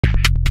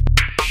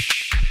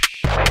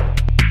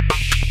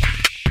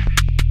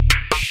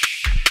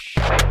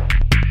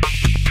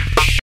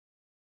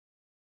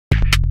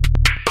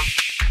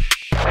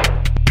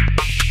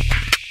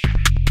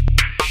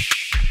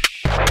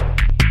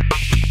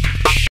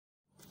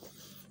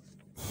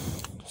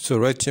So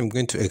right here I'm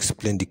going to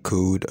explain the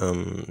code.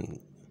 I'm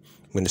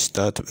going to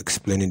start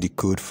explaining the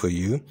code for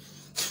you.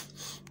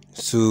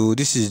 So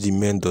this is the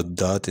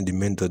main.dat, and the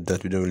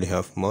main.dat we don't really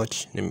have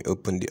much. Let me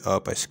open the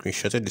app. I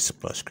screenshotted the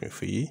splash screen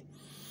for you.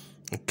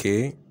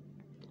 Okay,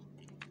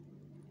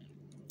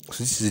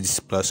 so this is the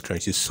splash screen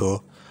you saw.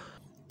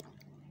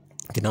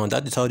 Okay, now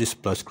that is how the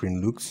splash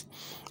screen looks.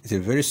 It's a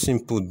very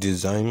simple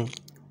design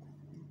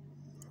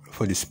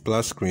for the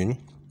splash screen.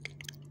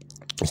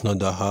 It's not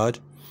that hard.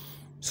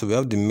 So we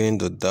have the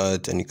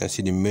main.dat, and you can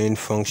see the main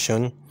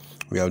function.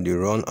 We have the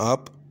run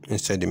app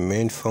inside the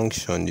main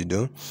function,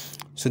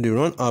 So the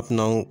run app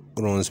now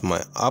runs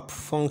my app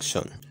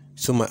function.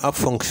 So my app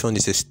function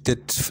is a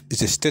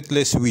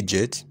stateless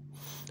widget,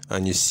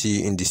 and you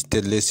see in the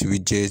stateless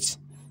widget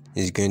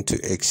is going to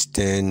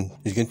extend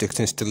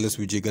stateless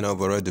widget. You're going to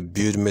override the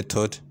build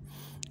method,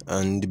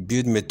 and the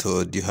build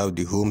method, you have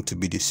the home to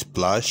be the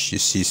splash. You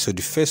see, so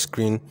the first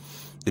screen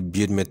the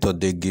build method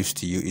they gives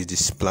to you is the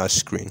splash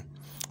screen.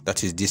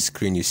 That is this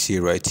screen you see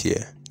right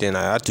here. Then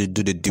I had to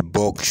do the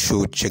debug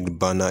show checked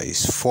banner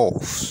is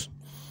false.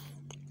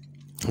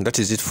 And that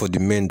is it for the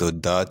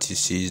main.dat. You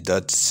see, it's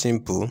that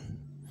simple.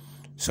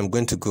 So I'm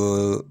going to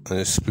go and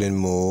explain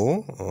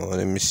more.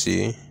 Let me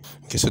see.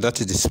 Okay, so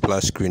that is the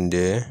splash screen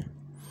there.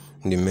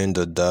 In the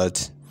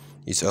main.dat,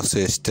 it's also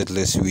a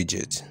stateless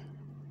widget.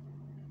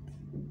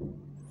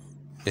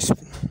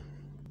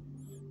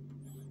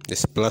 The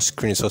splash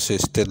screen is also a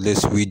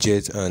stateless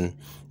widget, and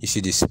you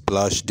see the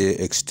splash there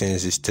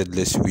extends the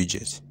stateless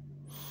widget.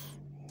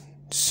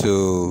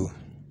 So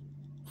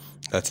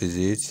that is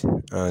it.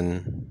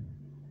 And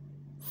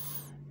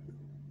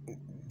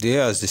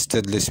there as the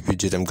stateless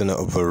widget, I'm gonna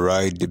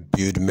override the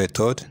build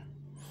method.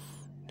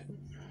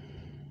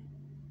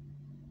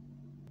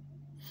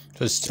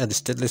 So at the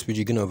stateless widget,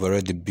 you're gonna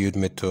override the build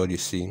method. You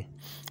see,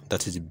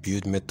 that is the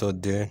build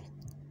method there,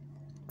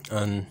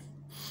 and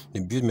the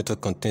build method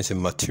contains a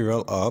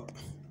material app.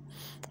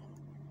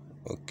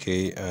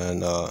 Okay,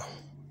 and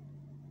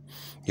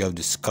you have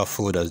the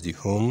scaffold as the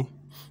home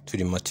to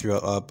the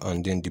material app,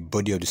 and then the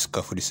body of the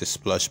scaffold is a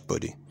splash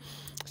body.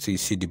 So you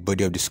see the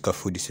body of the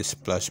scaffold is a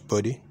splash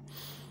body.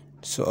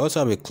 So I also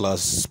have a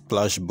class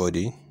splash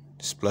body.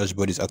 Splash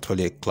body is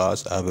actually a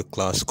class. I have a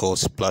class called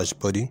splash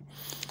body.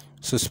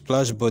 So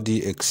splash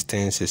body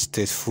extends a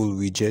stateful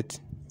widget,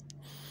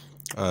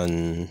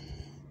 and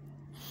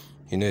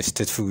a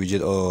stateful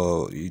widget,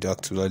 or it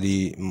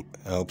actually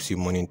helps you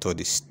monitor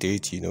the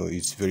state.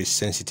 It's very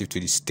sensitive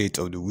to the state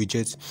of the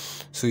widget.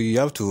 So you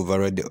have to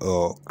override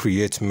the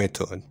create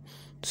method.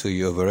 So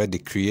you override the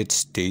create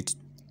state,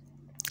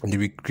 and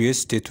the create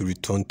state will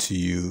return to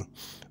you.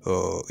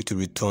 It will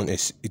return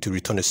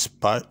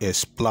a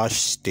splash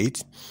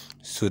state.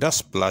 So that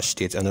splash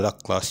state, another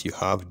class you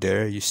have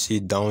there. You see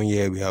down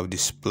here we have the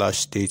splash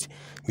state,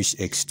 which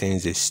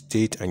extends the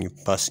state, and you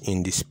pass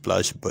in the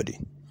splash body.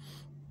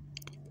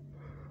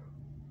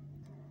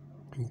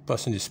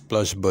 Passing the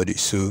splash body,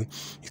 so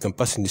you can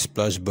pass in the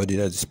splash body.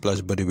 That's the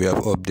splash body we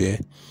have up there.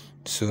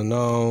 So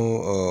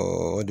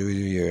now what do we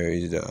do here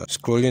is that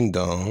scrolling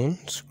down,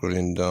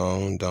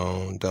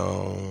 down.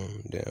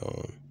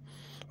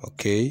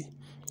 Okay,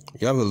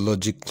 you have a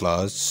logic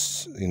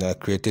class. I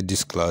created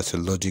this class, a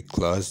logic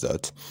class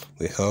that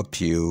will help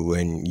you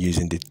when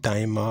using the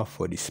timer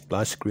for the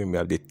splash screen. We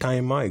have the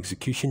timer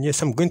execution.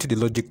 Yes, I'm going to the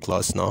logic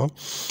class now,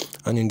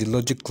 and in the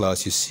logic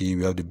class you see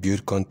we have the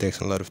build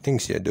context and a lot of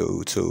things here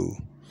though. So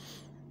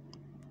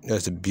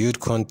there's the build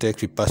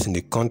context. We pass in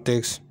the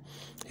context.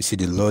 You see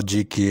the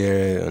logic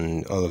here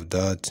and all of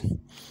that.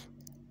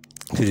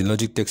 See the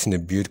logic text in the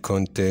build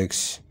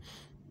context.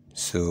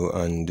 So,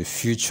 and the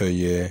future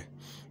here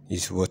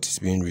is what is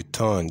being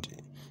returned,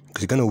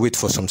 because you're going to wait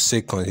for some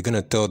seconds. You're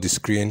going to tell the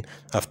screen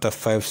after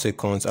 5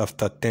 seconds,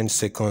 after 10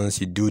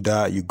 seconds, you do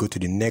that, you go to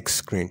the next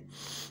screen.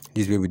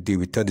 This is what we do.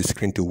 We tell the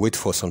screen to wait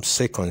for some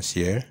seconds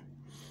here.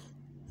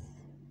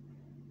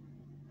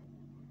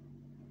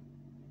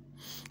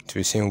 So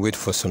we're saying wait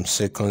for some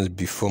seconds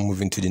before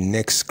moving to the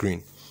next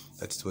screen.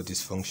 That's what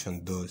this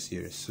function does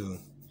here. So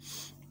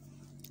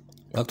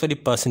actually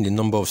passing the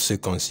number of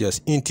seconds here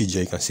as integer.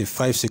 You can say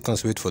 5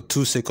 seconds, wait for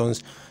 2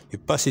 seconds. You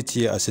pass it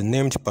here as a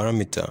named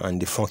parameter,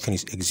 and the function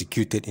is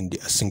executed in the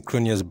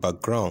asynchronous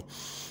background.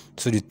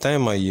 So the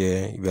timer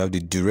here, you have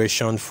the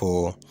duration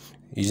for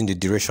using the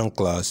duration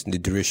class, the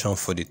duration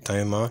for the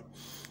timer,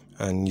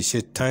 and you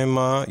say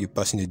timer, you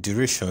pass in the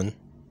duration.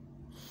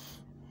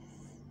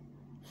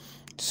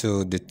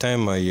 So the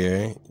timer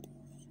here,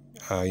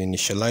 you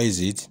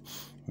initialize it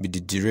with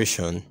the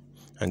duration,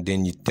 and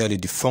then you tell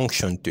it the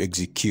function to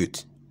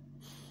execute.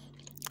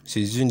 So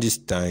using this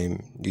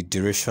time, the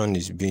duration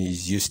is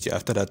used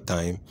after that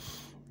time.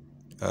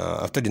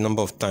 After the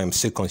number of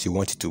seconds you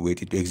want it to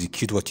wait, it will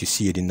execute what you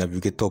see in the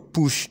navigator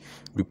push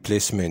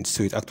replacement.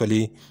 So it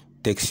actually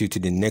takes you to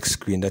the next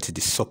screen, that is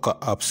the soccer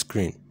app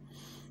screen.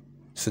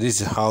 So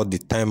this is how the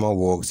timer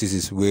works. This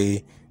is where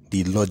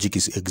the logic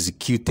is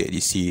executed.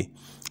 You see,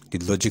 the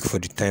logic for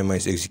the timer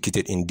is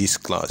executed in this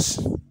class.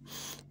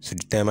 So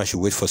the timer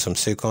should wait for some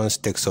seconds,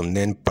 take some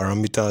named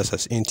parameters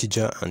as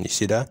integer, and you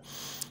see that.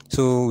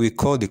 So we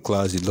call the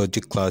class the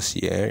logic class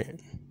here.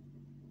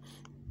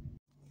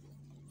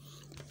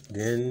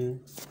 Then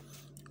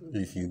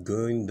if you're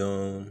going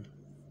down,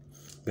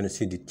 you're going to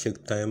see the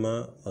check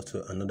timer,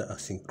 also another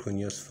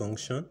asynchronous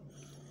function.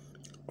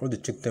 What the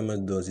check timer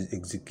does is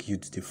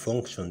executes the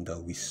function that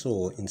we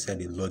saw inside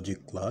the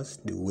logic class,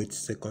 the wait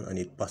second, and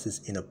it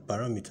passes in a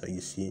parameter.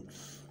 You see,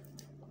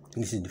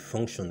 this is the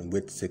function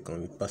wait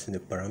second. We pass in a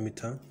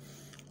parameter.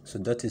 So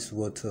that is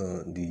what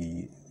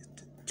the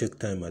check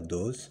timer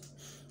does.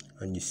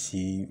 And you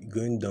see,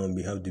 going down,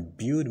 we have the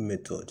build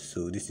method.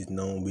 So this is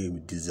now where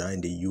we design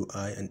the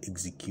UI and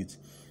execute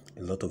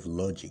a lot of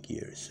logic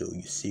here. So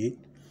you see it.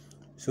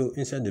 So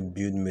inside the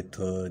build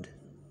method,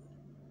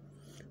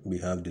 we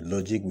have the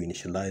logic, we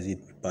initialize it,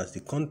 we pass the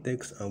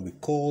context, and we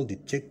call the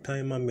check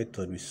timer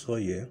method we saw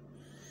here.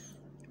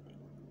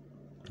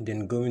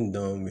 Then going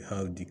down, we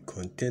have the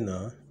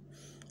container,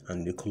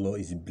 and the color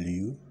is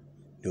blue.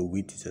 The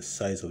width is the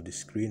size of the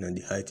screen, and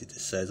the height is the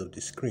size of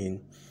the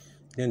screen.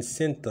 Then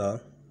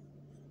center,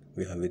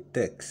 we have a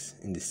text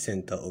in the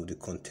center of the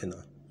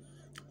container.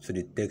 So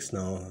the text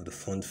now, the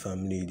font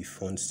family, the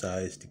font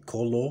size, the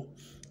color,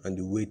 and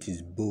the weight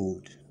is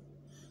bold.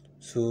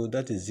 So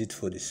that is it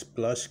for the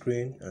splash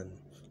screen, and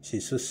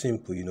it's so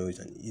simple, you know.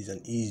 It's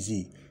an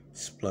easy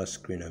splash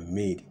screen I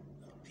made.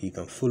 So you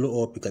can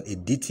follow up, you can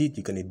edit it,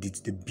 you can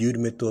edit the build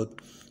method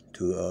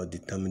to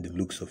determine the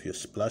looks of your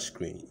splash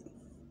screen.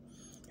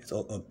 It's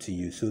all up to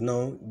you. So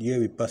now here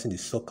we're passing the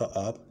soccer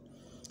app.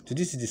 So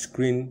this is the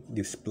screen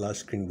the splash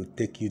screen will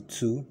take you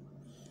to.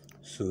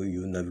 So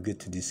you navigate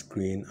to this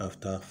screen.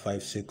 After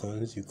 5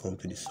 seconds, you come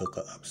to the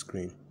soccer app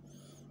screen.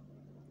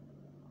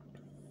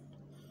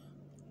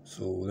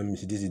 So let me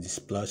see, this is the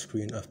splash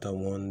screen. After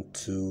 1,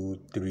 2,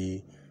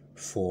 3,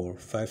 4,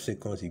 5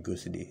 seconds, it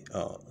goes to the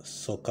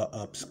soccer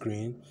app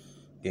screen.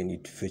 Then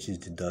it fetches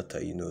the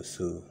data, you know.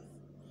 So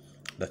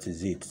that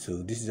is it. So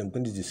this is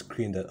the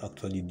screen that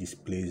actually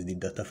displays the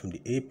data from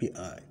the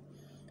API.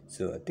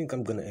 So I think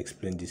I'm gonna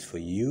explain this for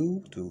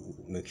you to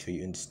make sure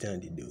you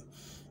understand it though.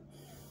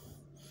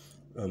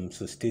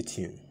 So stay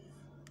tuned,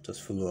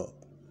 just follow up.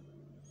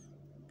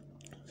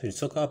 So the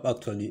soccer app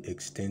actually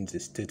extends a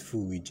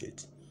stateful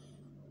widget.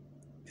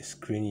 The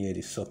screen here,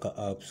 the soccer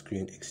app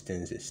screen,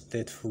 extends a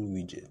stateful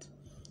widget.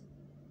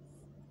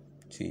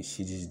 So you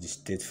see, this is the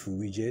stateful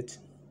widget,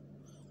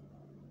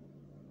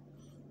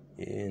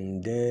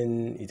 and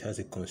then it has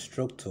a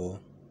constructor.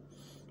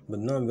 But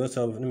now we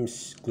also have, let me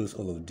close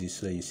all of this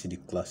so that you see the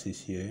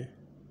classes here.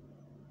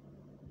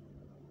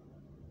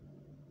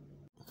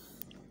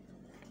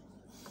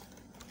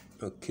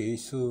 Okay,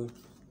 so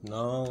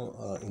now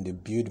in the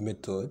build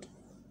method,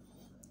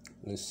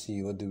 let's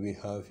see, what do we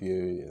have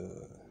here?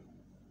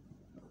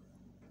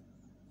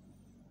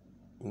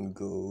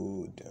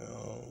 Go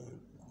down.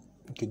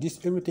 Okay,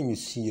 everything you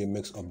see here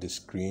makes up the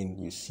screen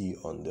you see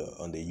on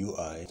the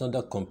UI. It's not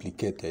that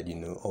complicated, you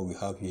know. All we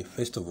have here,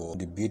 first of all,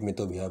 the build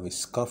method, we have a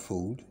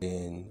scaffold,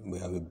 then we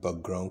have a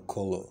background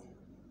color,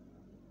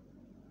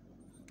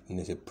 and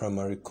there's a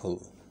primary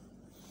color.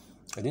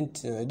 I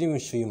didn't even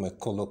show you my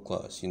color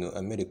class. You know,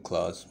 I made a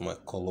class, my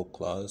color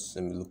class.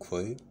 Let me look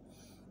for it.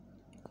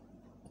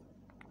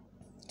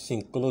 See,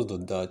 in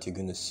colors.dat, you're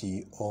gonna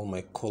see all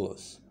my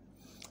colors.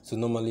 So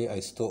normally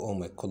I store all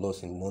my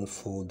colors in one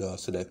folder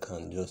so that I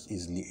can just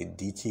easily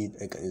edit it.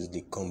 I can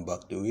easily come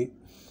back to it.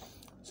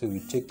 So if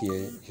you check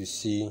here, you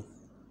see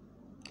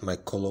my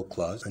color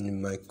class, and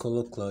in my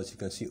color class you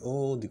can see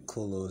all the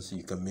colors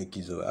you can make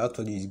use of.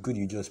 Actually, it's good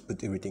you just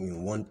put everything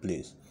in one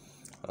place.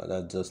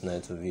 That's just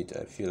nice of it.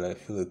 I feel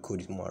the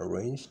code is more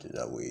arranged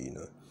that way, you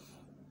know.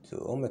 So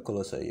all my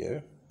colors are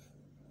here.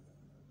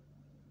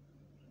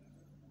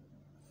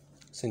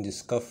 So in the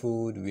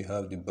scaffold, we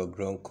have the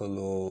background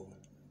color,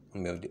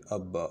 and we have the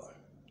app bar.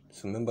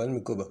 So remember, let me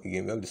go back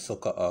again. We have the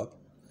soccer app.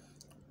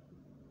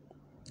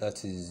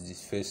 That is the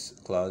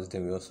first class.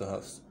 Then we also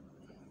have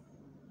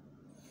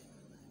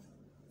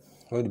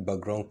the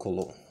background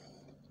color.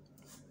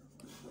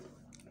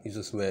 This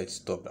is where I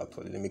stopped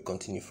actually. Let me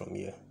continue from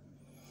here.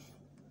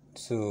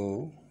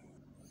 So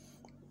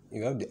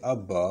you have the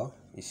app bar.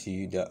 You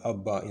see the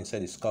app bar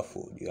inside the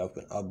scaffold. You have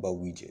an app bar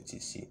widget. You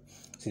see.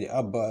 So the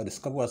app bar, the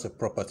scaffold has a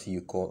property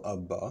you call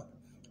app bar.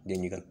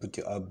 Then you can put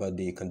your app bar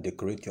there. You can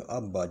decorate your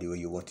app bar the way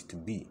you want it to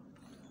be.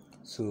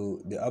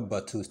 So the app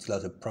bar too still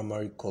has a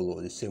primary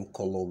color, the same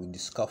color with the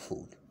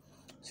scaffold.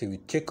 So if you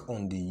check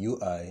on the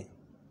UI,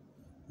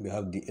 we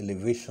have the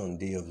elevation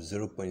there of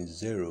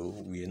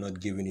 0.0. We are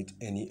not giving it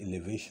any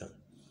elevation.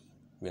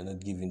 We are not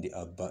giving the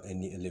app bar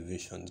any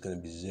elevation. It's going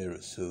to be 0.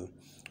 So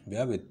we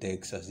have a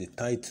text as the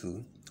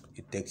title.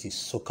 The text is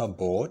soccer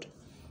board.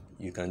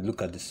 You can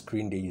look at the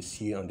screen there. You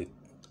see on the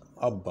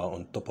app bar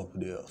on top of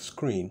the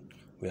screen,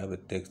 we have a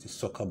text, the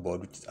soccer board,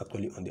 which is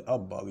actually on the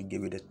app bar. We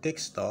gave it a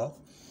text style.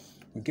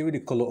 We gave it the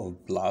color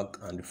of black,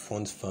 and the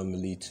font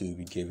family too.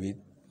 We gave it.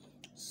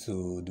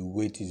 So the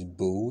weight is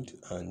bold,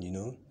 and you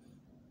know,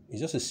 it's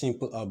just a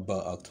simple app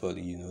bar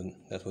actually. You know,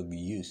 that's what we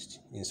used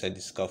inside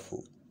the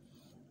scaffold.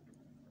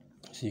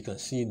 So you can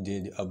see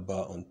there the app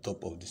bar on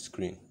top of the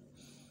screen.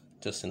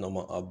 just a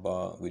normal app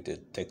bar with a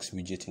text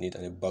widget in it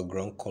and a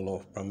background color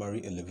of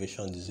primary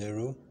elevation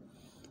 0.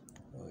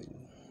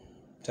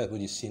 That's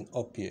what you're seeing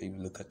up here. If you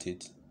look at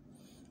it,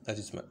 that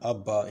is my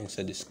app bar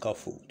inside the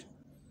scaffold.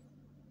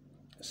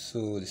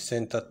 So the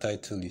center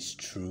title is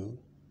true.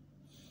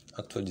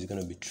 Actually, it's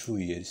going to be true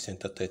here. The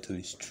center title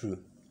is true.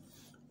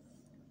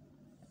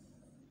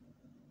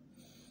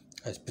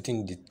 I was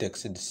putting the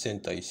text at the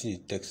center. You see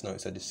the text now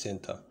is at the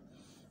center.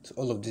 So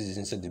all of this is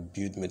inside the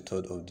build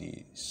method of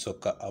the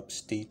soccer app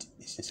state.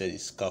 It's inside the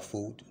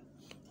scaffold.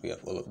 We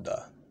have all of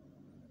that.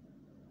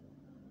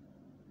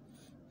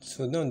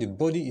 So now the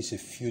body is a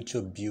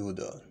future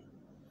builder.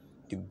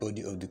 The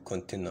body of the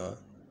container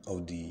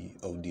of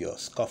the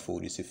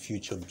scaffold is a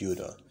future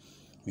builder,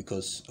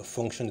 because a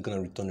function is going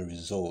to return a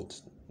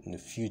result in the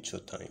future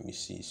time, you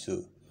see.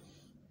 So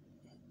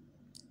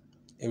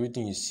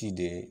everything you see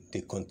there,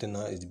 the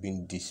container is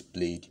being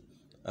displayed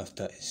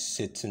after a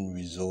certain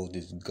result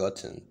is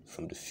gotten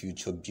from the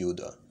future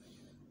builder.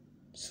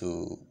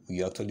 So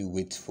we actually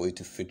wait for it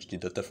to fetch the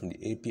data from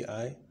the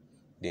API,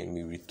 then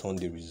we return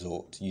the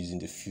result using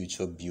the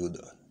future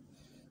builder.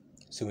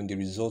 So when the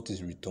result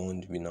is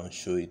returned, we now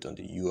show it on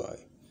the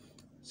UI.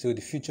 So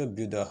the future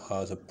builder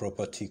has a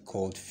property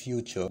called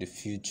future. The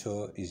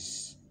future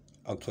is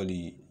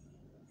actually,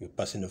 we're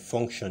passing a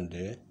function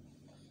there.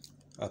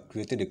 I've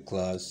created a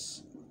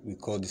class. We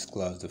call this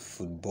class the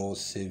football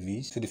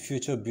service. So the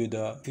future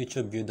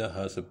builder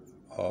has a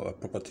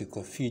property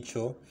called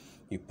feature.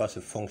 We pass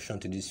a function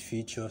to this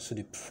feature. So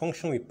the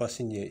function we pass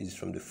in here is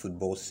from the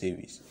football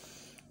service.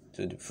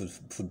 So the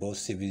football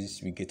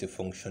service, we get a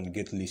function,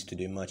 get list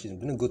today matches. I'm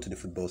going to go to the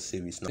football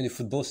service now. In the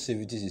football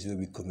service, this is where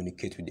we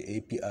communicate with the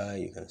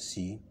API. You can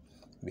see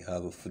we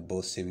have a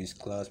football service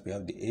class. We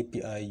have the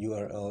API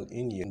URL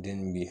in here. And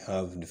then we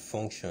have the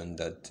function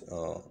that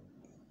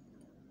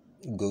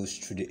goes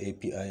through the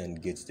API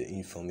and gets the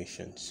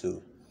information.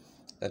 So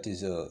that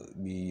is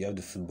we have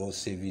the football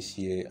service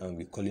here, and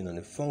we're calling on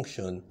a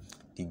function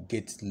the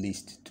get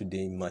list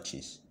today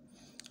matches.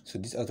 So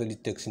this actually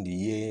takes in the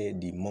year,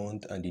 the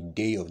month, and the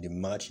day of the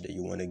match that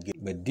you want to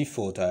get. By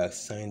default, I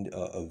assigned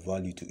a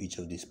value to each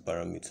of these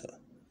parameters.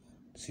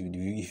 So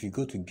if you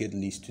go to get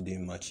list today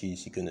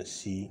matches, you're gonna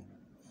see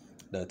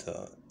that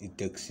it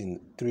takes in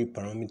 3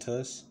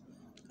 parameters,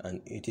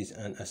 and it is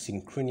an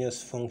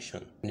asynchronous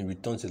function, and it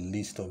returns a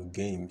list of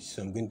games.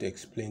 So I'm going to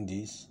explain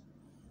this.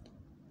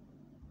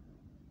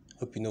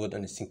 Hope you know what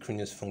an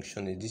asynchronous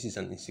function is. This is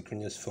an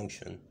asynchronous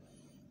function.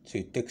 So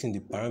it takes in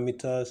the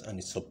parameters and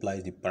it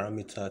supplies the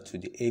parameter to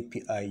the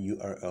API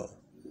URL.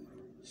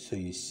 So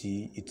you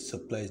see it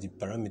supplies the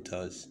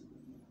parameters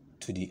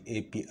to the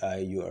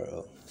API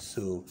URL.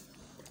 So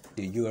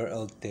the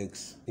URL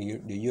takes, the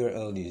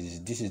URL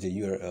is, this is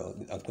the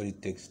URL. It actually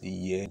takes the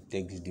year, it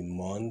takes the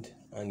month,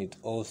 and it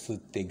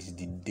also takes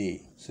the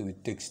day. So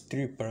it takes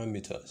 3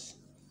 parameters.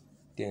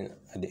 Then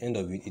at the end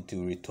of it, it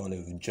will return a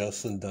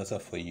JSON data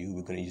for you.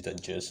 We're going to use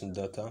that JSON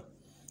data.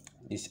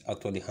 This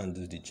actually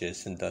handles the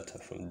JSON data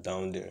from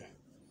down there.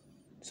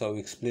 So I'll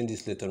explain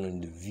this later on in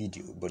the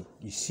video, but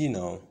you see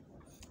now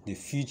the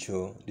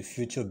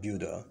future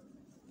builder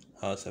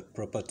has a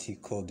property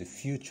called the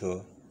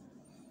future,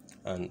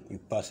 and you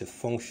pass a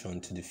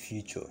function to the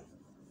future.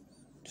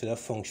 So that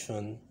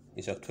function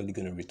is actually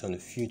going to return the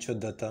future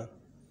data.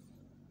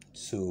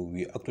 So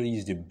we actually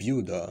use the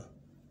builder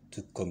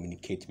to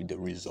communicate with the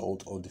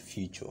result of the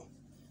future.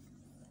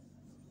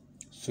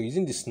 So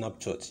using the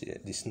snapshot here,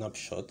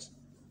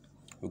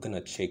 we're going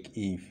to check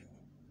if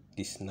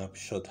the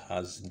snapshot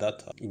has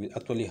data. If it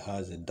actually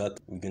has a data,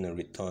 we're going to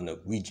return a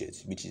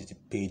widget, which is the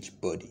page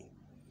body.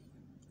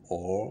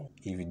 Or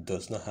if it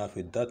does not have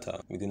a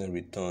data, we're going to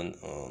return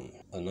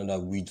another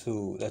widget.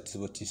 So that's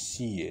what you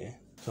see here.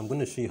 So I'm going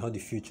to show you how the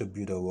future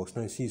builder works.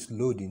 Now you see it's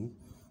loading.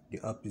 The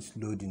app is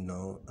loading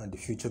now, and the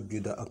future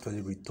builder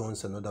actually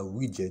returns another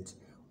widget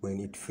when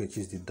it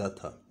fetches the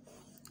data.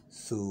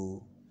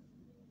 So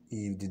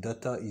if the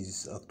data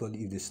is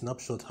actually, if the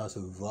snapshot has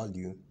a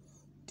value,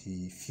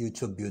 the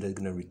future builder is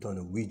going to return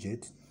a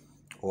widget.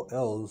 Or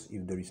else,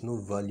 if there is no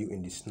value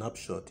in the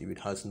snapshot, if it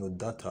has no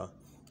data,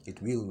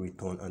 it will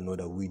return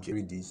another widget.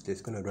 Read this.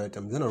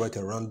 I'm going to write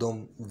a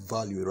random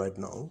value right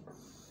now.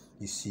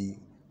 You see,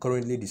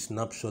 currently the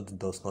snapshot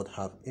does not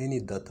have any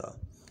data,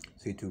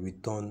 so it will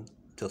return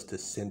just a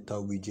center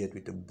widget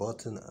with a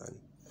button, and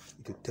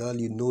it will tell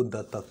you no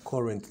data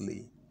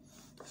currently.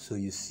 So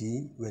you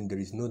see, when there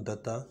is no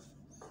data,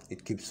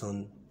 it keeps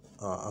on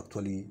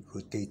actually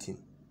rotating.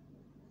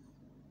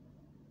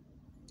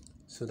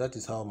 So that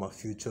is how my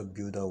future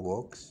builder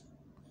works.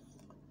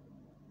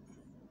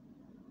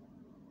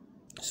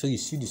 So you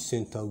see the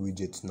center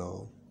widget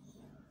now.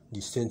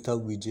 The center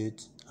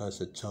widget has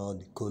a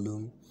child, the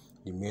column,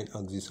 the main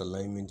axis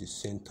alignment is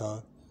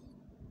center,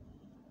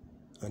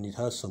 and it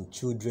has some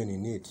children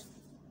in it.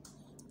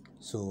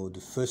 So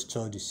the first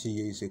child you see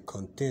here is a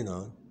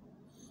container.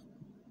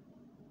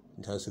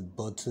 It has a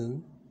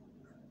button.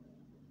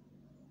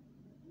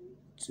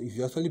 So if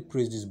you actually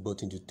press this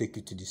button to take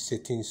you to the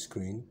settings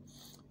screen,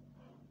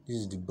 this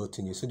is the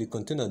button here. So the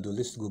container though,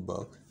 let's go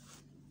back.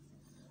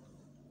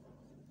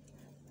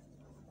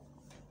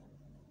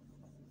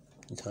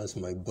 It has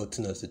my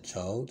button as a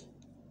child.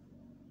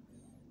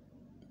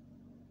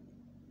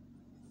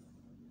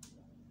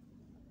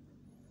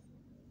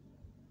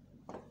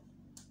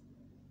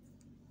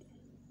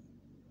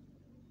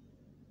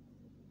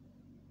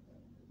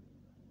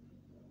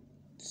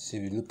 So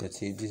if you look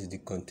at it, this is the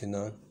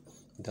container.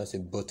 It has a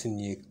button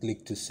here.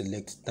 Click to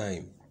select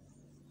time.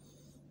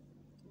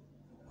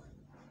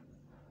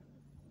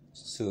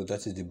 So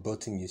that is the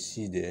button you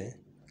see there.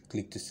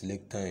 Click to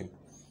select time.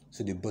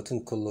 So the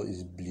button color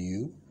is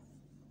blue.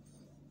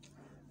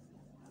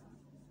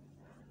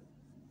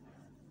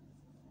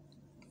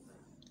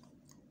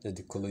 That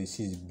the color you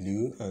see is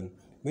blue, and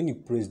when you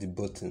press the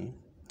button,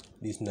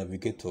 this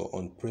navigator,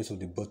 on press of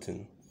the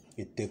button,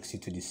 it takes you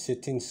to the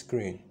settings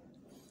screen.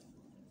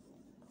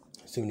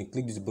 So when you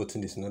click this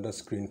button, there's another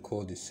screen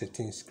called the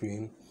settings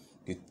screen.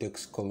 The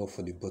text color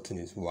for the button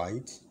is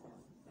white.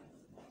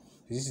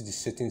 This is the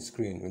settings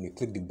screen. When you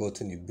click the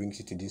button, it brings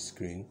you to this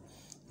screen.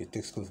 The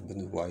text color for the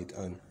button is white,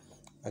 and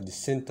at the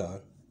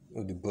center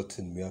of the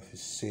button, we have a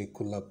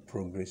circular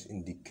progress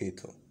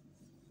indicator.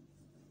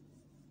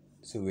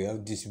 So we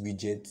have this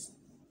widget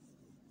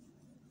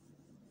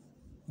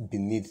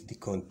beneath the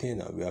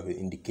container. We have an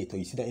indicator.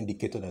 You see that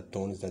indicator that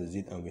turns, that is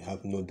it, and we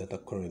have no data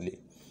currently.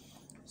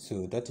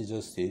 So that is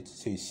just it.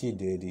 So you see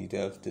there, they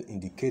have the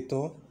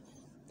indicator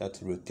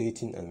that's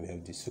rotating, and we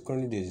have this. So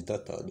currently there is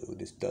data though,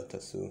 this data.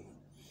 So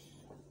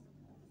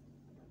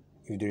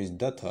if there is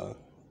data,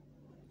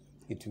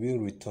 it will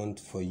return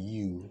for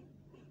you.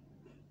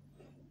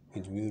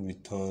 It will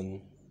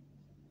return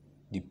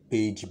the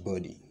page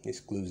body. Let's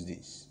close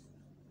this.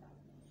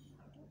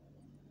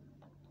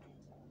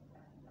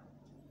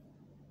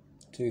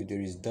 So if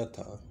there is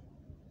data,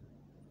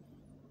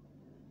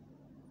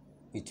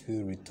 it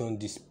will return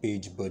this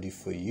page body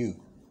for you,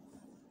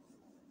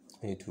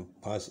 and it will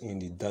pass in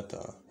the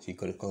data. So you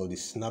can call the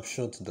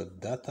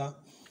snapshot.data.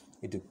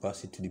 It will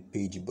pass it to the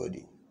page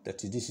body.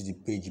 That is, this is the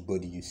page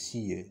body you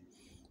see here.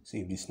 So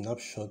if the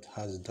snapshot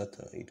has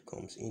data, it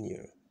comes in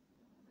here.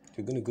 So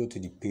we're going to go to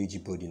the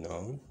page body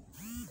now.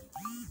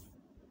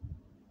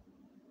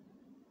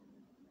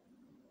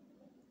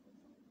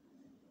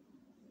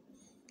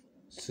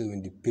 So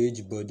in the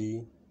page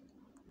body,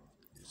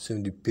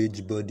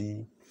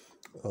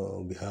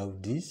 we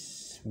have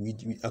this. We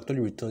actually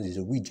returns is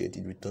a widget.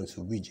 It returns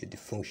a widget. The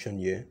function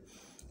here,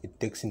 it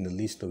takes in the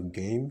list of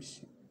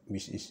games,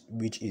 which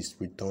is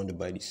returned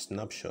by the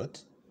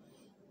snapshot.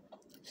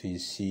 So you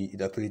see,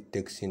 it actually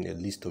takes in a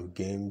list of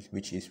games,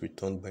 which is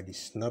returned by the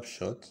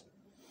snapshot.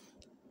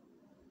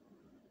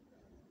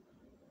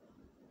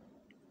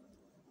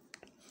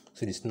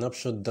 So the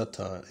snapshot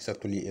data is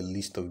actually a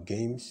list of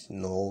games,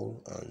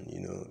 null,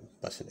 and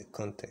passing the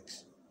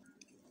context.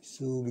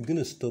 So we're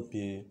gonna stop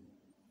here.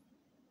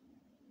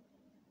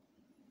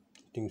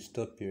 I think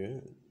stop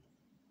here.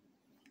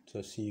 So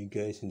I'll see you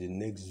guys in the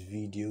next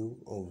video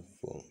of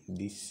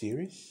this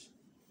series.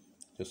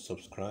 Just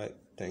subscribe.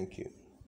 Thank you.